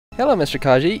Hello, Mr.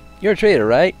 Kaji. You're a trader,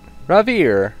 right?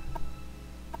 Ravir.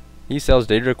 He sells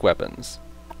Daedric weapons.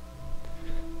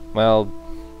 Well,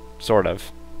 sort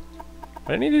of.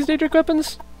 Do I need these Daedric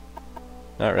weapons?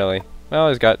 Not really. Well,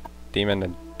 he's got demon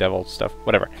and devil stuff.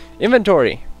 Whatever.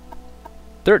 Inventory.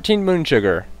 13 moon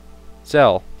sugar.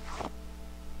 Sell.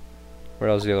 Where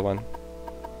else is the other one?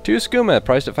 2 skooma,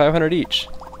 priced at 500 each.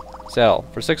 Sell.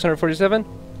 For 647?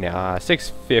 Nah,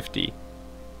 650.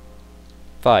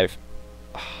 5.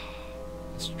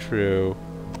 It's true.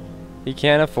 He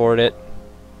can't afford it.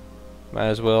 Might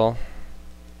as well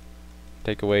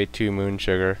take away 2 moon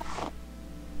sugar.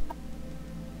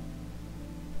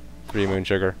 3 moon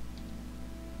sugar.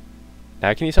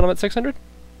 Now can you sell them at 600?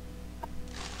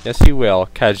 Yes, he will.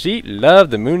 Khajiit loved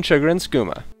the moon sugar and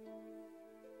skooma.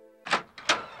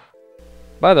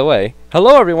 By the way,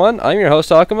 hello everyone, I'm your host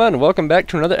Akuma, and welcome back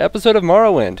to another episode of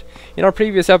Morrowind. In our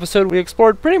previous episode, we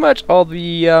explored pretty much all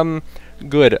the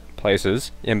good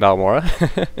places in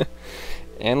Balmora,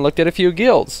 and looked at a few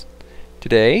guilds.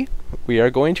 Today, we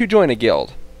are going to join a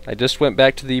guild. I just went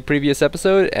back to the previous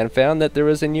episode and found that there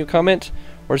was a new comment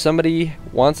where somebody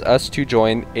wants us to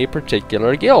join a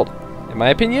particular guild. In my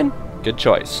opinion, good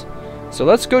choice. So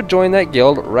let's go join that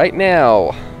guild right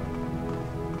now.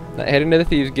 Not heading to the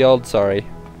Thieves Guild, sorry.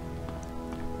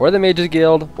 Or the Mages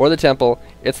Guild, or the Temple.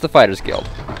 It's the Fighters Guild.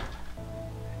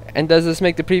 And does this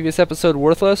make the previous episode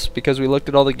worthless because we looked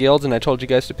at all the guilds and I told you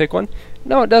guys to pick one?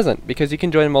 No, it doesn't, because you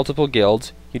can join multiple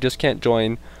guilds. You just can't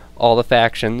join all the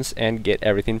factions and get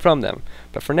everything from them.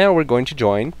 But for now, we're going to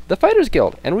join the Fighters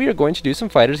Guild, and we are going to do some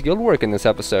Fighters Guild work in this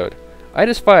episode.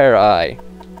 Itis Fire Eye.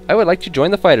 I would like to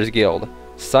join the Fighters Guild.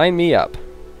 Sign me up.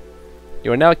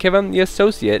 You are now Kevin the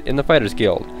Associate in the Fighters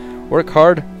Guild. Work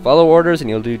hard, follow orders, and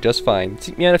you'll do just fine.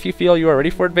 Seek me out if you feel you are ready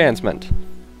for advancement.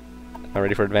 Am I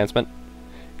ready for advancement?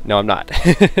 No, I'm not.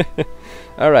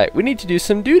 Alright, we need to do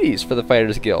some duties for the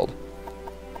Fighters Guild.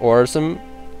 Or some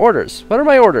orders. What are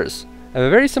my orders? I have a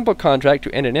very simple contract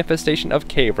to end an infestation of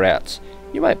cave rats.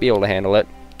 You might be able to handle it.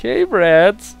 Cave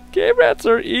rats? Cave rats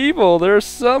are evil. They're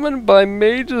summoned by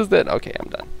mages that... Okay, I'm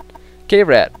done. Cave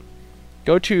rat.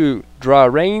 Go to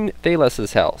Draurain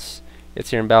Thalas's house. It's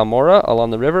here in Balmora,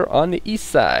 along the river on the east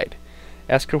side.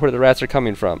 Ask her where the rats are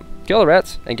coming from. Kill the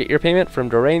rats, and get your payment from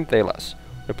Draurain Thalas.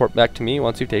 Report back to me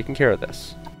once you've taken care of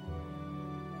this.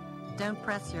 Don't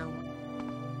press your...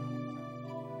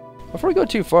 Before we go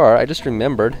too far, I just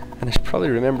remembered, and I should probably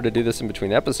remember to do this in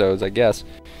between episodes, I guess.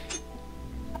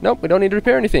 Nope, we don't need to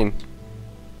repair anything.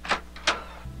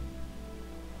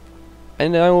 I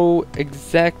know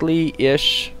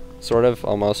exactly-ish, sort of,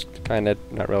 almost, kinda,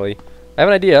 not really. I have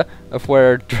an idea of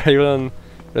where Draurain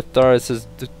Thalas's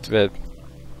the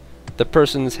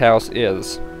person's house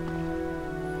is.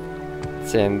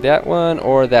 It's in that one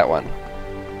or that one.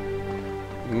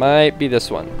 Might be this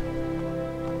one.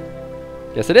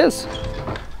 Yes, it is.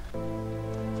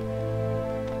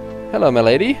 Hello, my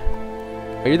lady.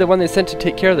 Are you the one they sent to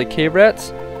take care of the cave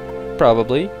rats?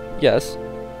 Probably, yes.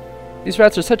 These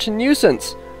rats are such a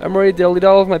nuisance. I'm worried they'll eat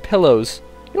all of my pillows.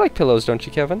 You like pillows, don't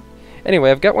you, Kevin?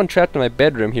 Anyway, I've got one trapped in my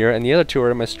bedroom here, and the other 2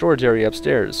 are in my storage area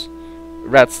upstairs.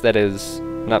 Rats, that is,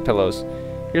 not pillows.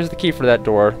 Here's the key for that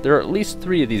door. There are at least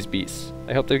 3 of these beasts.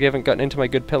 I hope they haven't gotten into my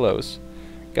good pillows.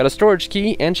 Got a storage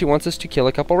key, and she wants us to kill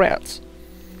a couple rats.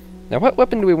 Now, what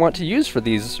weapon do we want to use for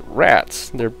these rats?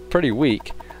 They're pretty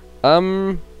weak.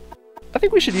 I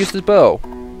think we should use this bow.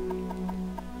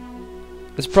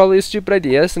 It's probably a stupid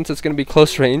idea, since it's going to be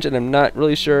close range, and I'm not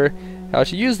really sure how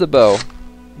to use the bow.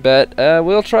 But,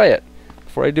 we'll try it.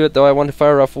 Before I do it, though, I want to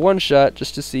fire off 1 shot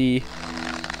just to see...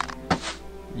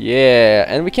 Yeah,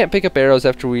 and we can't pick up arrows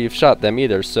after we've shot them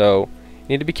either, so you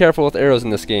need to be careful with arrows in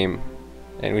this game.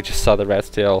 And we just saw the rat's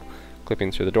tail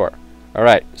clipping through the door.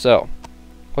 Alright, so,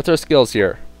 what's our skills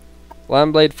here?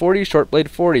 Long blade 40, short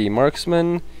blade 40,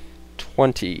 marksman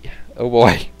 20. Oh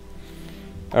boy.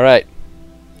 Alright.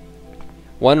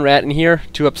 1 rat in here,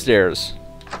 2 upstairs.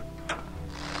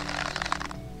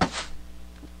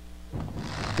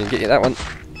 Can get you that one.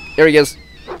 There he is.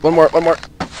 One more.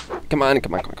 Come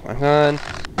on.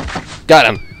 Got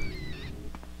him.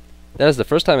 That is the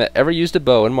first time I ever used a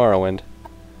bow in Morrowind.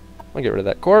 I'll get rid of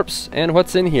that corpse. And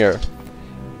what's in here?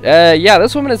 Yeah,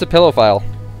 this woman is a pillophile.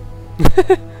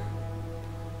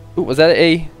 Ooh, was that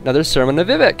another Sermon of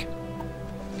Vivek?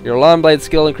 Your long blade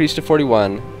skill increased to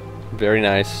 41. Very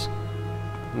nice.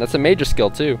 And that's a major skill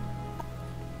too.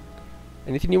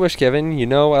 Anything you wish, Kevin. You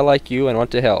know I like you and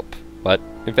want to help. But,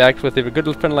 in fact, with a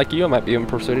good friend like you, I might be even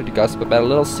persuaded to gossip about a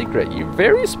little secret. You're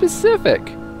very specific.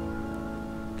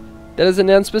 That is an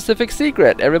unspecific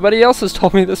secret. Everybody else has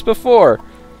told me this before. Do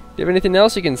you have anything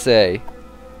else you can say?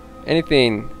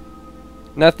 Anything.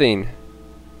 Nothing.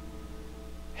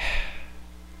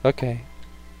 Okay.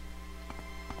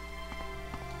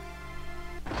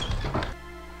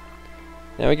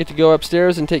 Now we get to go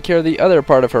upstairs and take care of the other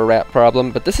part of her rat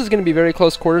problem, but this is going to be very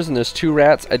close quarters and there's 2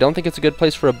 rats. I don't think it's a good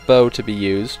place for a bow to be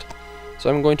used, so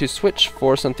I'm going to switch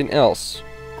for something else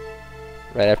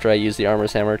right after I use the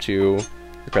armor's hammer to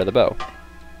repair the bow.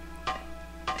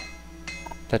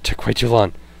 That took way too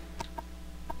long.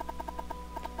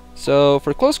 So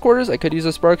for close quarters I could use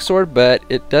a spark sword, but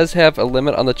it does have a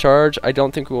limit on the charge. I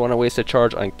don't think we want to waste a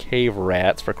charge on cave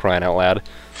rats, for crying out loud.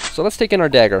 So let's take in our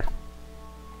dagger.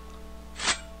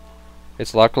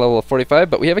 It's lock level of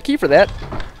 45, but we have a key for that.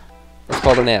 It's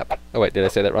called a nap. Oh wait, did I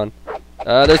say that wrong?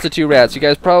 There's the 2 rats. You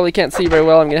guys probably can't see very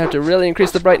well. I'm going to have to really increase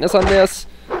the brightness on this.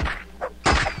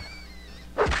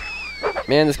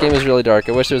 Man, this game is really dark.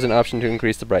 I wish there was an option to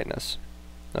increase the brightness.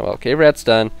 Oh well, cave rat's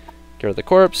done. Get rid of the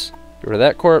corpse. Get rid of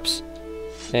that corpse.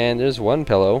 And there's 1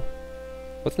 pillow.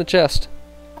 What's in the chest?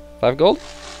 5 gold?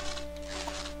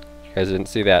 You guys didn't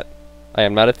see that. I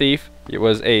am not a thief. It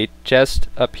was a chest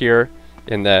up here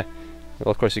in the... Well,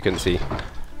 of course you couldn't see.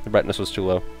 The brightness was too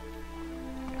low.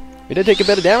 We did take a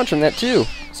bit of damage from that too.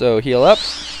 So heal up.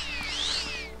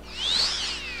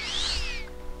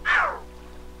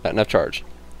 Not enough charge.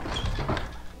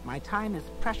 My time is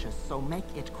precious, so make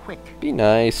it quick. Be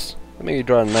nice. Let me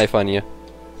draw a knife on you.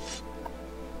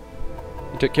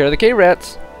 You took care of the cave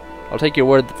rats. I'll take your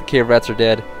word that the cave rats are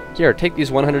dead. Here, take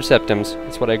these 100 septims.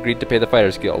 That's what I agreed to pay the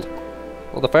Fighters Guild.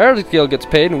 Well, the Fighters Guild gets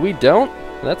paid and we don't?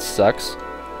 Well, that sucks.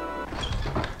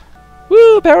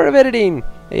 Woo! Power of editing!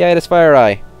 Hey, Itis Fire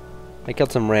Eye. I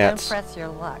killed some rats. Don't press your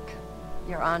luck.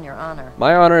 You're on your honor.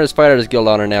 My honor is Fighters Guild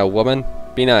honor now, woman.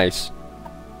 Be nice.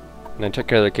 And I took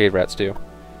care of the cave rats too.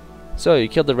 So, you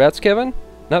killed the rats, Kevin?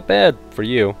 Not bad for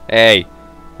you. Hey, you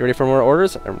ready for more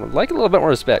orders? I'd like a little bit more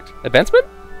respect. Advancement?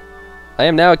 I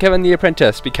am now Kevin the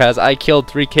Apprentice because I killed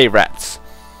 3 cave rats.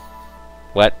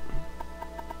 What?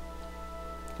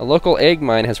 A local egg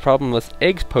mine has problems with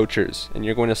egg poachers, and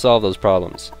you're going to solve those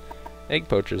problems. Egg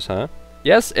poachers, huh?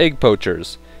 Yes, egg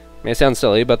poachers. May sound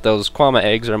silly, but those Kwama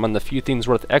eggs are among the few things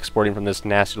worth exporting from this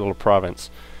nasty little province.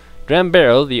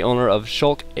 Drambero, the owner of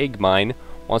Shulk Egg Mine,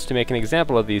 wants to make an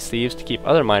example of these thieves to keep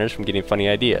other miners from getting funny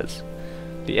ideas.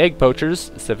 The egg poachers,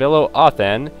 Sevilo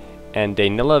Othan and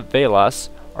Danila Velas,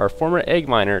 are former egg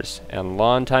miners and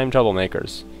long-time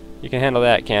troublemakers. You can handle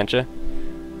that, can't you?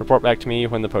 Report back to me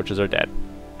when the poachers are dead.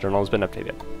 Journal has been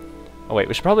updated. Oh wait,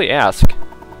 we should probably ask.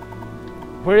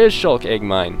 Where is Shulk Egg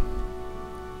Mine?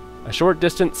 A short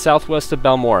distance southwest of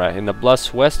Balmora, in the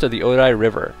bluffs west of the Odai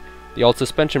River. The old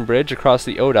suspension bridge across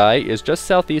the Odai is just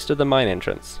southeast of the mine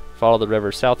entrance. Follow the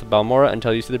river south of Balmora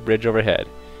until you see the bridge overhead.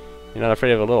 You're not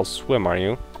afraid of a little swim, are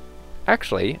you?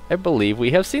 Actually, I believe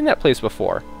we have seen that place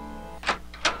before.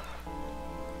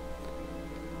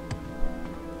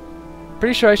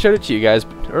 Pretty sure I showed it to you guys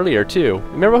earlier too.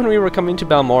 Remember when we were coming to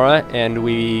Balmora and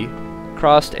we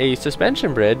crossed a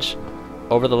suspension bridge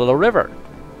over the little river?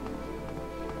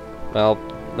 Well,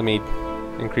 let me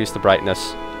increase the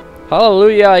brightness.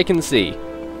 Hallelujah, I can see.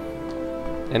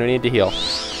 And we need to heal.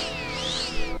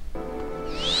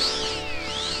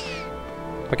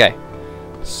 Okay,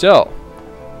 so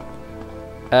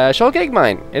Shulk Egg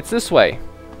Mine, it's this way.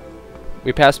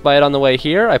 We passed by it on the way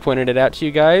here. I pointed it out to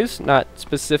you guys, not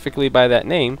specifically by that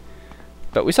name,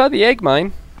 but we saw the egg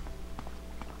mine.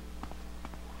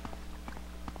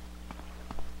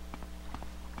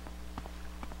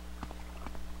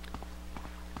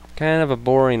 Kind of a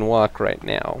boring walk right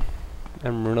now.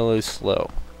 I'm really slow.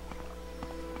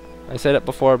 I said it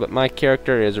before, but my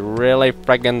character is really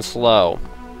friggin' slow.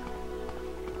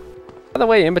 By the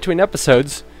way, in between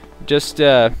episodes, just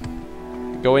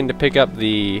going to pick up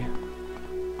the...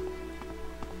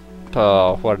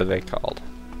 what are they called?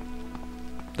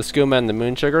 The skooma and the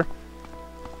moon sugar.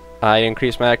 I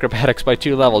increased my acrobatics by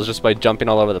 2 levels just by jumping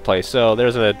all over the place. So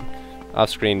there's a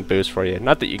off-screen boost for you.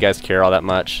 Not that you guys care all that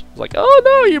much. It's like, oh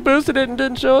no, you boosted it and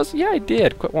didn't show us. Yeah, I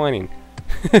did. Quit whining.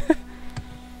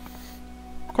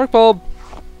 Cork bulb.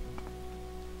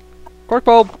 Cork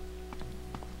bulb.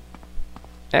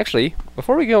 Actually,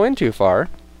 before we go in too far,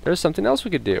 there's something else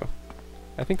we could do.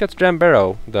 I think that's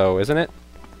Drambero, though, isn't it?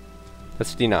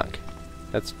 That's Dinok.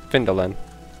 That's Findolin.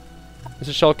 This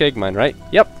is Shulk Egg Mine, right?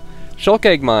 Yep. Shulk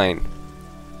Egg Mine.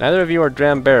 Neither of you are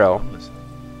Drambero.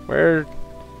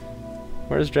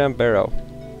 Where's Drambero?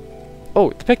 Oh,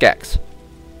 the pickaxe.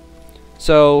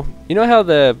 So, you know how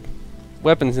the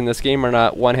weapons in this game are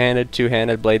not one-handed,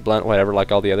 two-handed, blade blunt, whatever,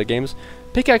 like all the other games?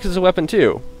 Pickaxe is a weapon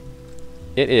too.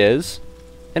 It is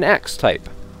an axe type.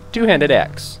 Two-handed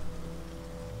axe.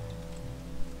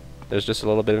 There's just a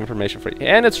little bit of information for you.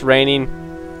 And it's raining.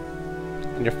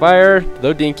 And your fire,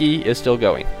 though dinky, is still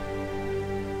going.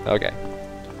 Okay.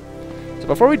 So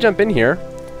before we jump in here,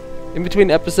 in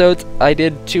between episodes, I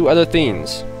did 2 other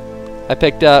things. I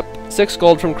picked up 6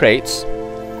 gold from crates,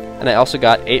 and I also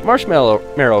got 8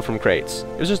 marshmallow from crates.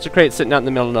 It was just a crate sitting out in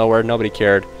the middle of nowhere, nobody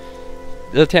cared.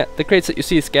 The crates that you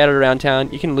see scattered around town,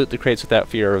 you can loot the crates without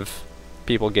fear of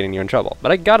people getting you in trouble.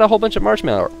 But I got a whole bunch of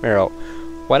marshmallow.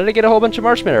 Why did I get a whole bunch of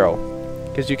marshmallow?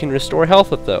 Because you can restore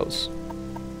health with those.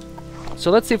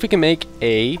 So let's see if we can make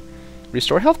a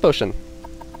restore health potion.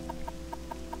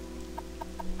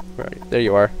 Right, there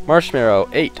you are. Marshmallow,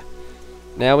 8.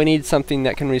 Now we need something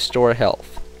that can restore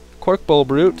health. Cork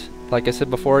bulb root, like I said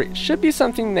before, it should be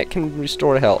something that can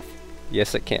restore health.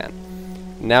 Yes, it can.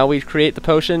 Now we create the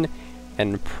potion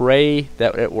and pray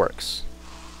that it works.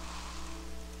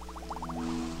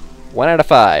 1 out of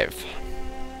 5.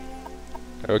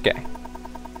 Okay.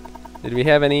 Did we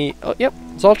have any? Oh, yep.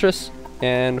 Zoltrus.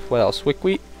 And what else?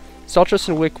 Wickweed. Zoltrus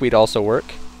and wickweed also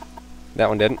work. That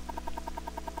one didn't.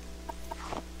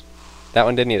 That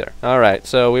one didn't either. Alright,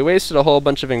 so we wasted a whole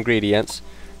bunch of ingredients.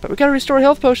 But we got a restore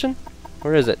health potion.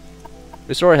 Where is it?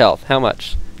 Restore health. How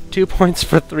much? 2 points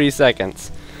for 3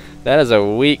 seconds. That is a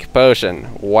weak potion.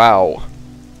 Wow.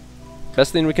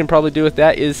 Best thing we can probably do with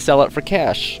that is sell it for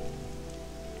cash.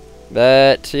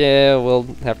 But, yeah, we'll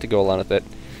have to go along with it.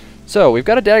 So, we've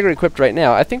got a dagger equipped right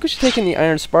now. I think we should take in the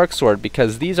iron spark sword,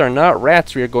 because these are not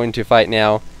rats we are going to fight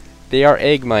now. They are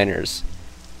egg miners.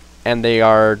 And they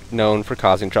are known for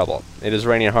causing trouble. It is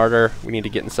raining harder. We need to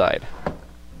get inside.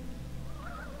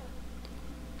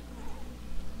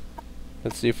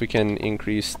 Let's see if we can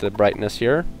increase the brightness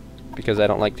here, because I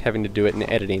don't like having to do it in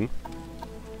editing.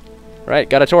 Right,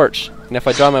 got a torch. And if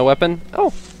I draw my weapon...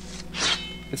 Oh!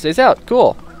 It stays out.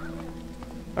 Cool.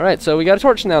 Alright, so we got a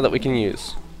torch now that we can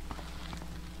use.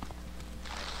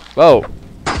 Whoa!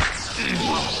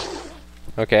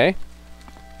 Okay.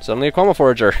 Suddenly a Quama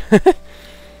Forager.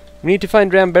 We need to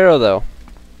find Drambaro, though.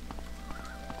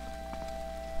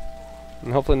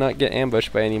 And hopefully not get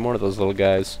ambushed by any more of those little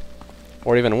guys.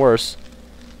 Or even worse,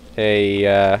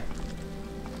 a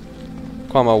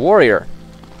Quama Warrior.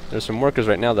 There's some workers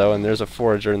right now, though, and there's a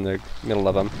Forager in the middle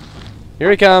of them.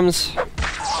 Here he comes!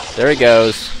 There he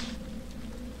goes.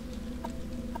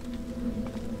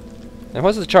 Now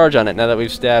what's the charge on it now that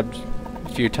we've stabbed a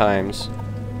few times?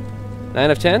 9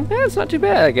 of 10? Yeah, it's not too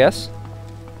bad, I guess.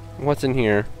 What's in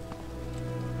here?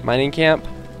 Mining camp?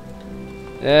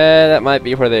 That might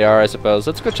be where they are, I suppose.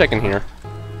 Let's go check in here.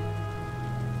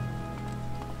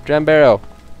 Drambaro,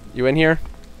 you in here?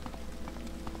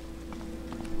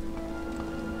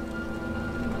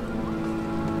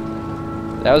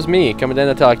 That was me, coming down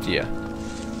to talk to you.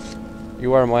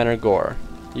 You are Miner Gore.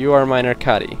 You are Miner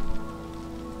Cuddy.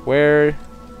 Where?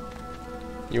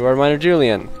 You are Miner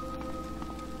Julian.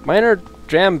 Miner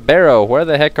Drambaro, where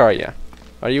the heck are you?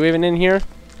 Are you even in here?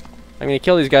 I'm gonna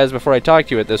kill these guys before I talk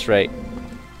to you at this rate.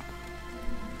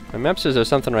 My map says there's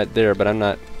something right there, but I'm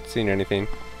not seeing anything.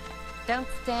 Don't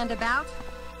stand about.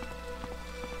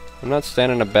 I'm not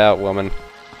standing about, woman.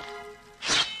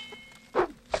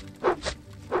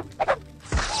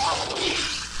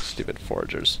 Stupid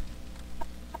foragers.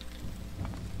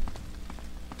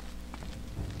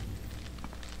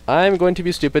 I'm going to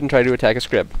be stupid and try to attack a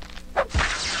scrib.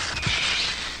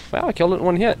 Wow, I killed it in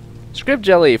 1 hit. Scrib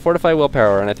Jelly, Fortify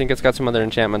Willpower, and I think it's got some other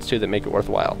enchantments too that make it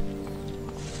worthwhile.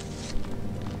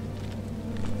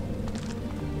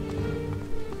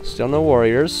 Still no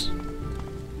warriors.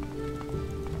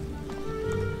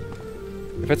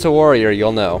 If it's a warrior,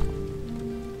 you'll know.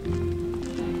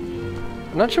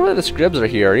 I'm not sure why the scribs are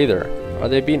here either. Are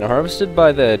they being harvested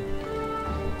by the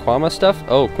Quama stuff?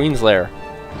 Oh, Queen's Lair.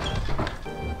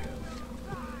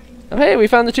 Oh hey, we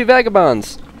found the 2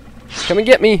 vagabonds! Come and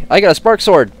get me! I got a spark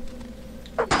sword!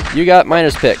 You got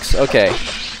miner's picks. Okay.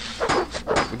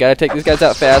 We gotta take these guys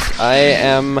out fast. I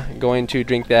am going to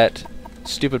drink that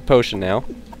stupid potion now.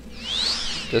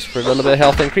 Just for a little bit of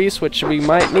health increase, which we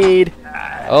might need.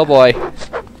 Oh boy.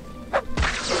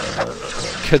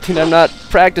 Good thing I'm not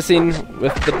practicing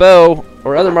with the bow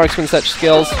or other marksman such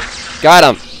skills. Got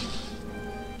him!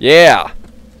 Yeah!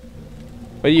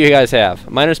 What do you guys have?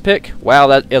 Miner's pick? Wow,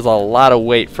 that is a lot of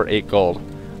weight for 8 gold.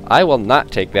 I will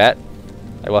not take that.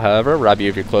 I will, however, rob you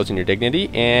of your clothes and your dignity,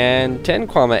 and 10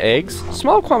 Quama eggs.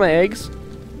 Small Quama eggs.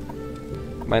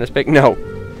 Minus pick? No.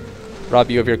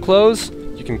 Rob you of your clothes.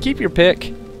 You can keep your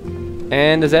pick.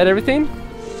 And is that everything?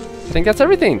 I think that's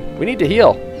everything. We need to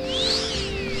heal.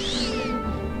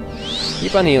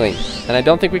 Keep on healing. And I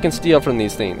don't think we can steal from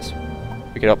these things.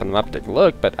 We could open them up and take a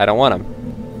look, but I don't want them.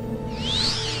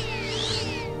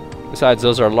 This Besides,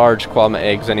 those are large Qualma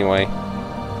eggs anyway.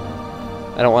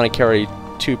 I don't want to carry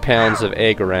 2 pounds of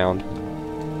egg around.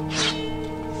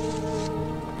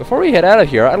 Before we head out of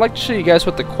here, I'd like to show you guys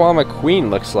what the Qualma Queen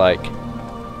looks like.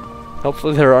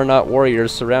 Hopefully there are not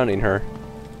warriors surrounding her.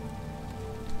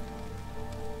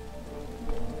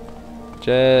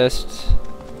 Just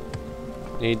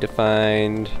need to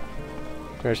find...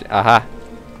 Where's she? Aha!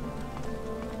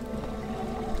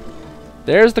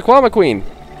 There's the Qualma Queen!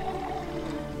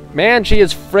 Man, she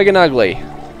is friggin' ugly.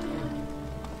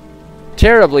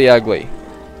 Terribly ugly.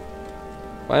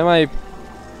 Why am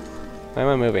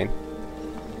I moving?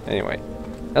 Anyway.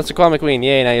 That's the Qualma Queen.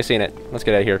 Yay, now you've seen it. Let's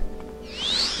get out of here.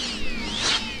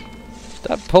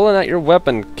 Stop pulling out your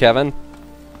weapon, Kevin.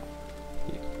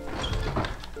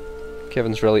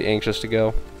 Kevin's really anxious to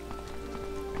go.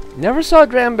 Never saw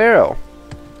Drambaro.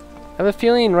 I have a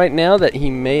feeling right now that he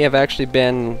may have actually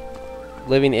been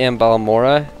living in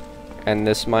Balmora, and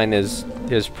this mine is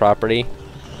his property.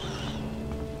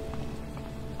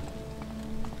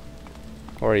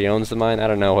 Or he owns the mine. I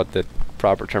don't know what the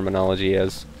proper terminology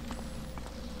is.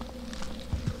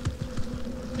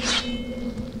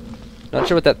 Not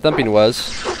sure what that thumping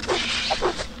was.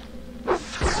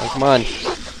 Oh, come on.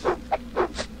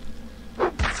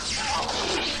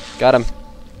 Got him.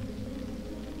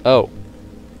 Oh.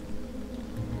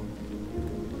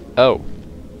 Oh.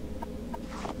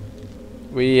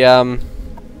 We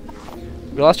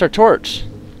lost our torch.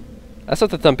 That's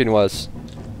what the thumping was.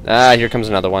 Ah, here comes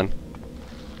another one.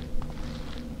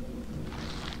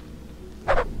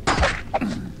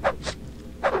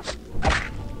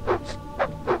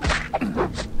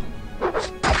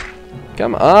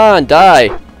 Come on, die!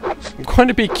 I'm going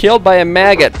to be killed by a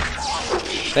maggot.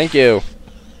 Thank you.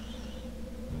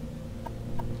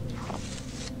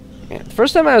 Man, the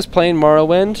first time I was playing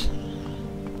Morrowind,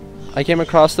 I came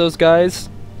across those guys,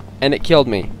 and it killed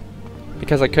me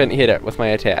because I couldn't hit it with my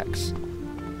attacks.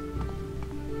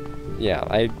 Yeah,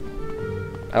 I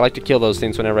like to kill those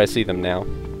things whenever I see them now.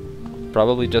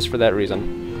 Probably just for that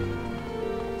reason.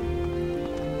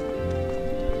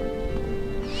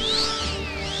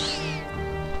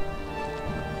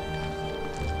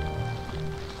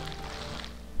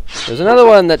 There's another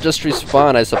one that just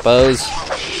respawned, I suppose.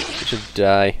 It should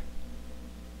die.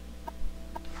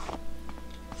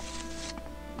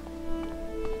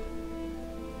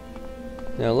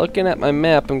 Now looking at my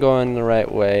map, I'm going the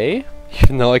right way,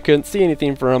 even though I couldn't see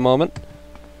anything for a moment.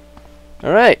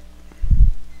 Alright.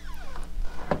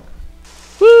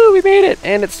 Woo, we made it!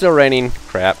 And it's still raining.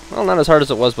 Crap. Well, not as hard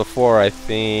as it was before, I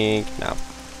think. No.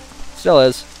 Still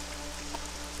is.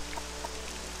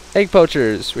 Egg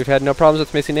poachers. We've had no problems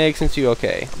with missing eggs since you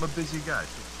okay. I'm a busy guy.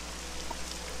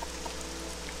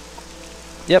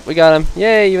 Yep, we got him.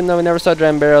 Yay, even though we never saw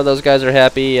Drambaro, those guys are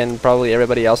happy, and probably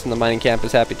everybody else in the mining camp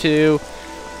is happy too.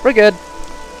 We're good.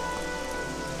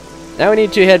 Now we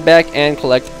need to head back and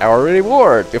collect our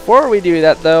reward. Before we do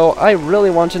that though, I really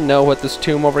want to know what this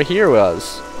tomb over here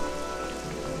was.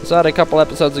 I saw it a couple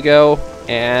episodes ago,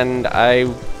 and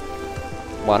I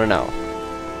want to know.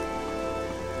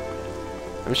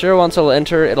 I'm sure once I'll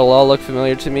enter, it'll all look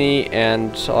familiar to me,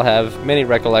 and I'll have many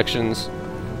recollections.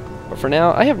 But for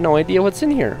now, I have no idea what's in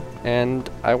here, and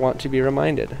I want to be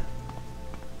reminded.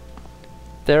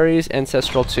 Theri's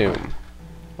ancestral tomb.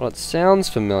 Well, it sounds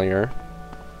familiar.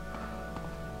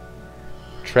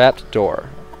 Trapped door.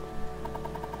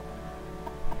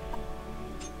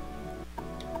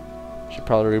 Should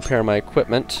probably repair my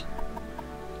equipment.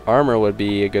 Armor would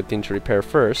be a good thing to repair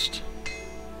first.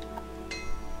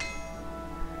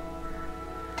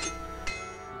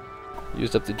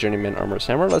 Used up the journeyman armor's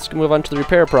hammer. Let's move on to the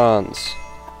repair prawns.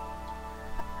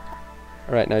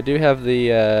 Alright, now I do have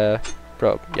the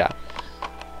probe. Yeah.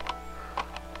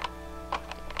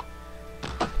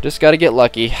 Just gotta get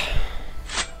lucky.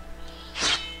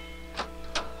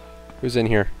 Who's in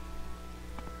here?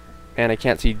 Man, I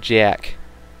can't see jack.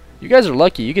 You guys are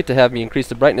lucky. You get to have me increase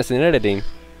the brightness in editing.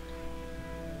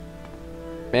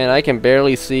 Man, I can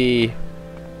barely see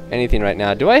anything right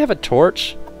now. Do I have a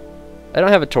torch? I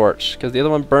don't have a torch, because the other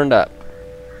one burned up.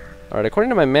 Alright, according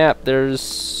to my map,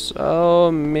 there's...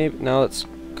 Oh, maybe... No, it's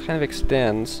kind of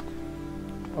extends.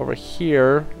 Over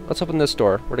here... Let's open this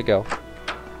door. Where'd it go?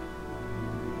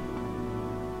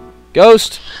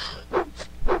 Ghost! Come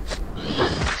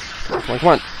on, come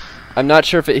on. I'm not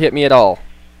sure if it hit me at all.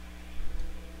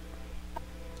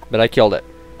 But I killed it.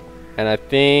 And I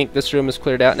think this room is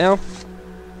cleared out now.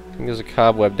 I think there's a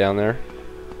cobweb down there.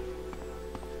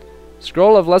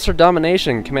 Scroll of Lesser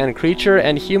Domination. Command creature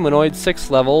and humanoid 6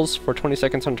 levels for 20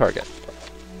 seconds on target.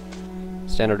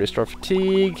 Standard restore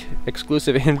fatigue.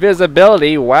 Exclusive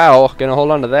invisibility. Wow. Gonna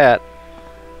hold on to that.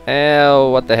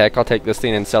 Oh, what the heck. I'll take this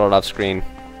thing and sell it off screen.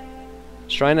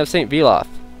 Shrine of St. Veloth.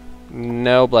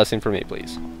 No blessing for me,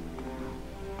 please.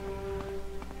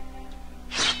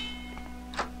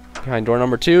 Behind door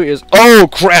number 2 is... Oh,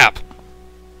 crap!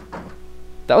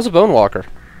 That was a Bone Walker.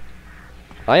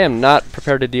 I am not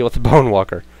prepared to deal with a Bone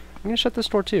Walker. I'm going to shut this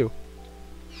door too.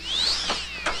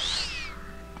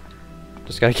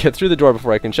 Just got to get through the door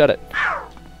before I can shut it.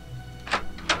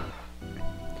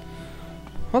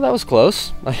 Well, that was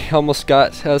close. I almost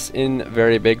got us in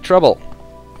very big trouble.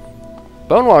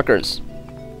 Bone Walkers.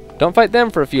 Don't fight them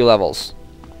for a few levels.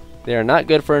 They are not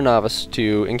good for a novice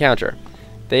to encounter.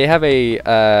 They have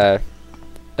a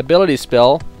ability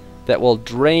spell that will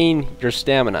drain your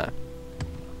stamina.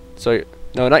 So,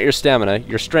 no, not your stamina,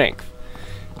 your strength.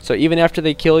 So even after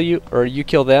they kill you, or you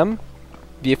kill them,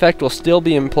 the effect will still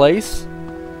be in place,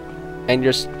 and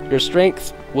your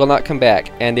strength will not come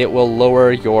back, and it will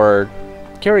lower your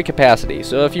carry capacity.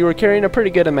 So if you were carrying a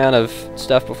pretty good amount of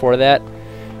stuff before that,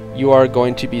 you are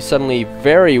going to be suddenly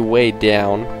very weighed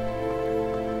down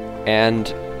and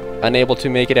unable to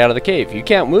make it out of the cave. You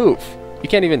can't move. You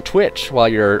can't even twitch while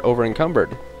you're over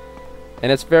encumbered.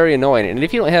 And it's very annoying. And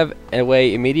if you don't have a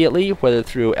way immediately, whether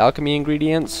through alchemy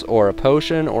ingredients, or a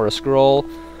potion, or a scroll,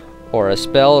 or a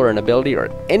spell, or an ability, or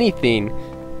anything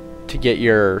to get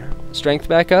your strength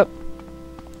back up,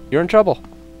 you're in trouble.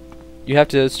 You have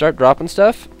to start dropping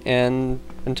stuff and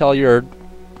until you've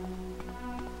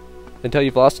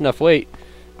lost enough weight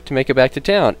to make it back to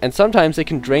town. And sometimes it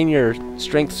can drain your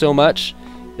strength so much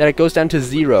that it goes down to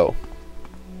 0.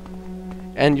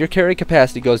 And your carry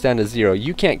capacity goes down to 0.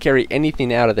 You can't carry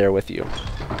anything out of there with you.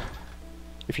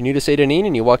 If you're new to Satanin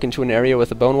and you walk into an area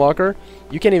with a Bone Walker,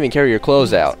 you can't even carry your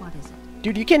clothes out.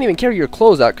 Dude, you can't even carry your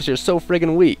clothes out because you're so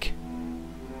friggin' weak.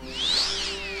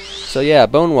 So yeah,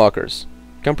 Bone Walkers.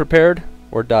 Come prepared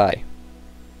or die.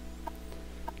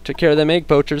 Took care of them egg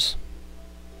poachers.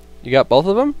 You got both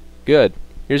of them? Good.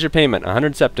 Here's your payment,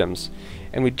 100 septims.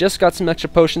 And we just got some extra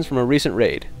potions from a recent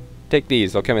raid. Take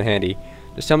these, they'll come in handy.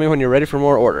 Just tell me when you're ready for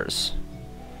more orders.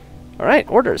 Alright,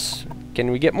 orders.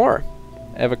 Can we get more?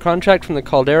 I have a contract from the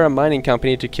Caldera Mining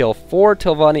Company to kill 4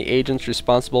 Telvanni agents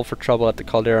responsible for trouble at the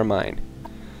Caldera Mine.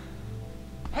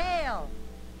 Hail!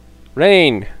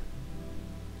 Rain!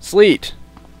 Sleet!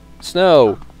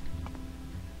 Snow!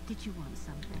 Did you want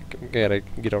something? Gotta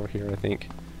get over here, I think.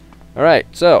 Alright,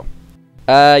 so.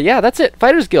 Yeah, that's it.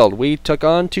 Fighters Guild. We took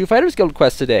on 2 Fighters Guild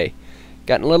quests today.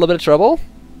 Got in a little bit of trouble.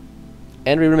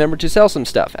 And we remembered to sell some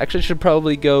stuff. Actually, should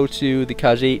probably go to the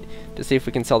Khajiit to see if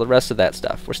we can sell the rest of that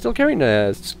stuff. We're still carrying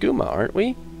a skooma, aren't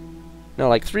we? No,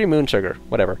 like 3 moon sugar.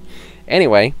 Whatever.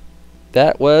 Anyway,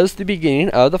 that was the beginning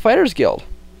of the Fighters Guild.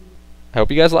 I hope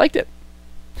you guys liked it.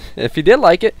 If you did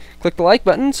like it, click the like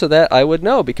button so that I would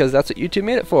know, because that's what YouTube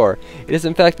made it for. It is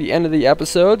in fact the end of the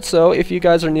episode, so if you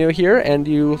guys are new here and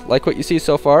you like what you see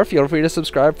so far, feel free to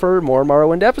subscribe for more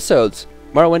Morrowind episodes.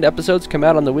 Morrowind episodes come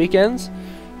out on the weekends,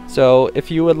 so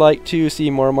if you would like to see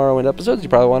more Morrowind episodes, you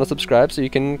probably want to subscribe so you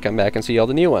can come back and see all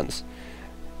the new ones.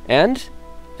 And,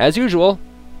 as usual,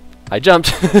 I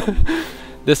jumped.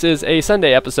 This is a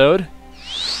Sunday episode,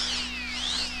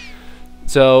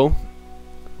 so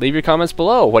leave your comments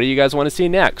below. What do you guys want to see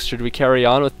next? Should we carry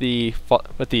on with the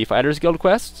Fighters Guild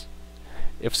quests?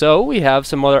 If so, we have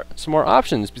some more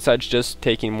options besides just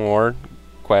taking more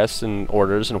quests and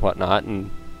orders and whatnot and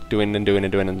doing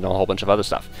and a whole bunch of other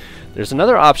stuff. There's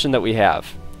another option that we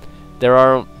have. There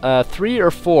are 3 or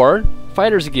 4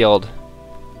 Fighters Guild,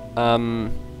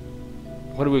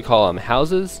 what do we call them?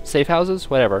 Houses? Safe houses?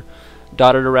 Whatever.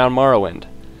 Dotted around Morrowind.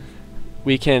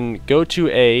 We can go to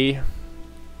a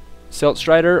Silt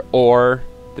Strider or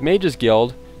the Mages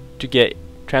Guild to get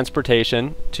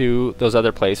transportation to those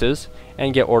other places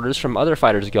and get orders from other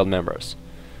Fighters Guild members.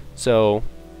 So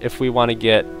if we want to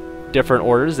get different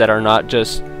orders that are not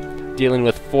just dealing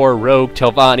with 4 rogue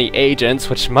Telvanni agents,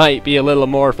 which might be a little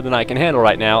more than I can handle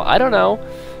right now, I don't know.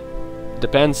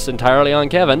 Depends entirely on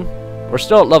Kevin. We're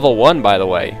still at level 1, by the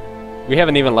way. We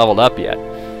haven't even leveled up yet.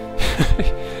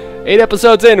 8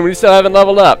 episodes in and we still haven't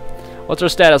leveled up. What's our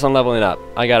status on leveling up?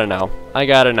 I gotta know. I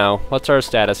gotta know. What's our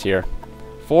status here?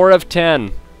 4 of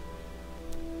 10.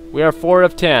 We are 4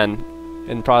 of 10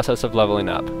 in process of leveling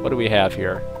up. What do we have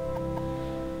here?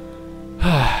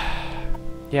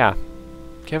 Yeah.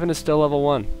 Kevin is still level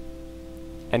 1.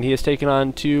 And he has taken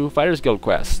on 2 Fighters Guild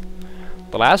quests.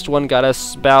 The last one got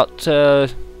us about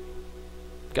half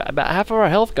of our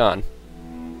health gone.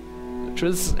 Which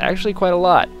was actually quite a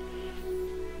lot.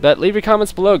 But leave your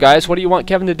comments below, guys. What do you want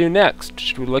Kevin to do next?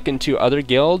 Should we look into other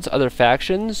guilds, other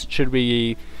factions? Should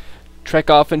we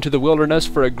trek off into the wilderness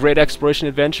for a great exploration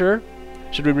adventure?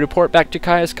 Should we report back to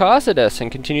Caius Causidus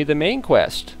and continue the main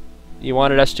quest? You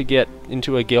wanted us to get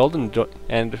into a guild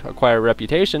and acquire a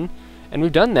reputation, and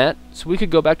we've done that, so we could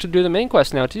go back to do the main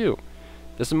quest now too.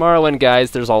 This is Morrowind,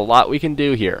 guys. There's a lot we can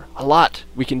do here. A lot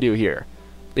we can do here.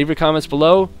 Leave your comments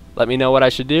below, let me know what I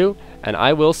should do, and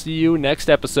I will see you next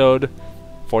episode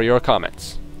for your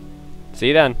comments. See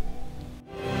you then.